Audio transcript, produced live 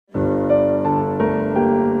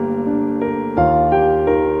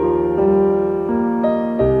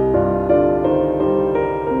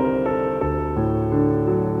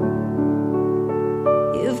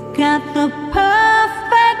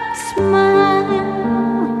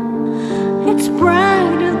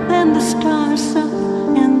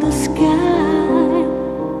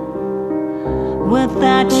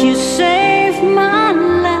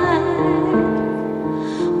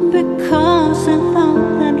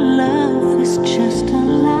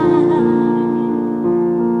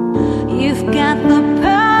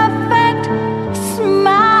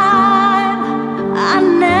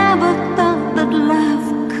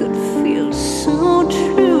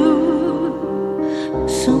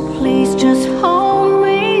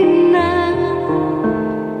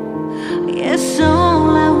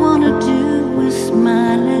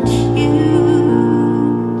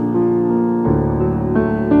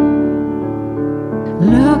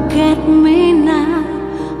Look at me now,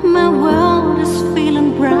 my world is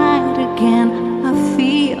feeling bright again. I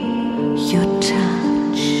feel your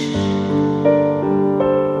touch.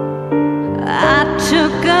 I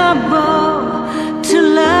took a bow to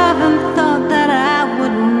love and thought that I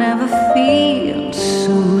would never feel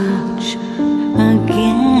so much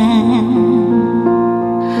again.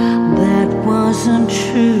 That wasn't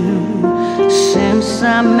true. Since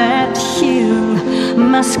I met you,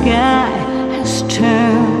 my sky has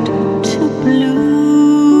turned to blue.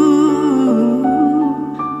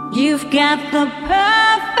 You've got the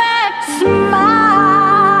perfect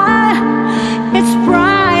smile. It's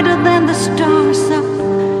brighter than the stars up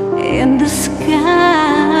in the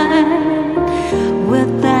sky.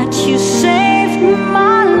 With that you saved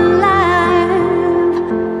my life,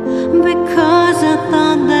 because I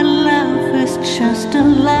thought that love is just a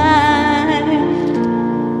lie.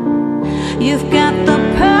 You've got the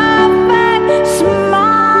perfect smile.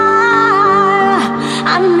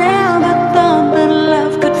 I never thought that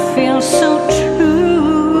love could feel so true.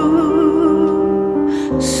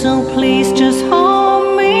 So please just hold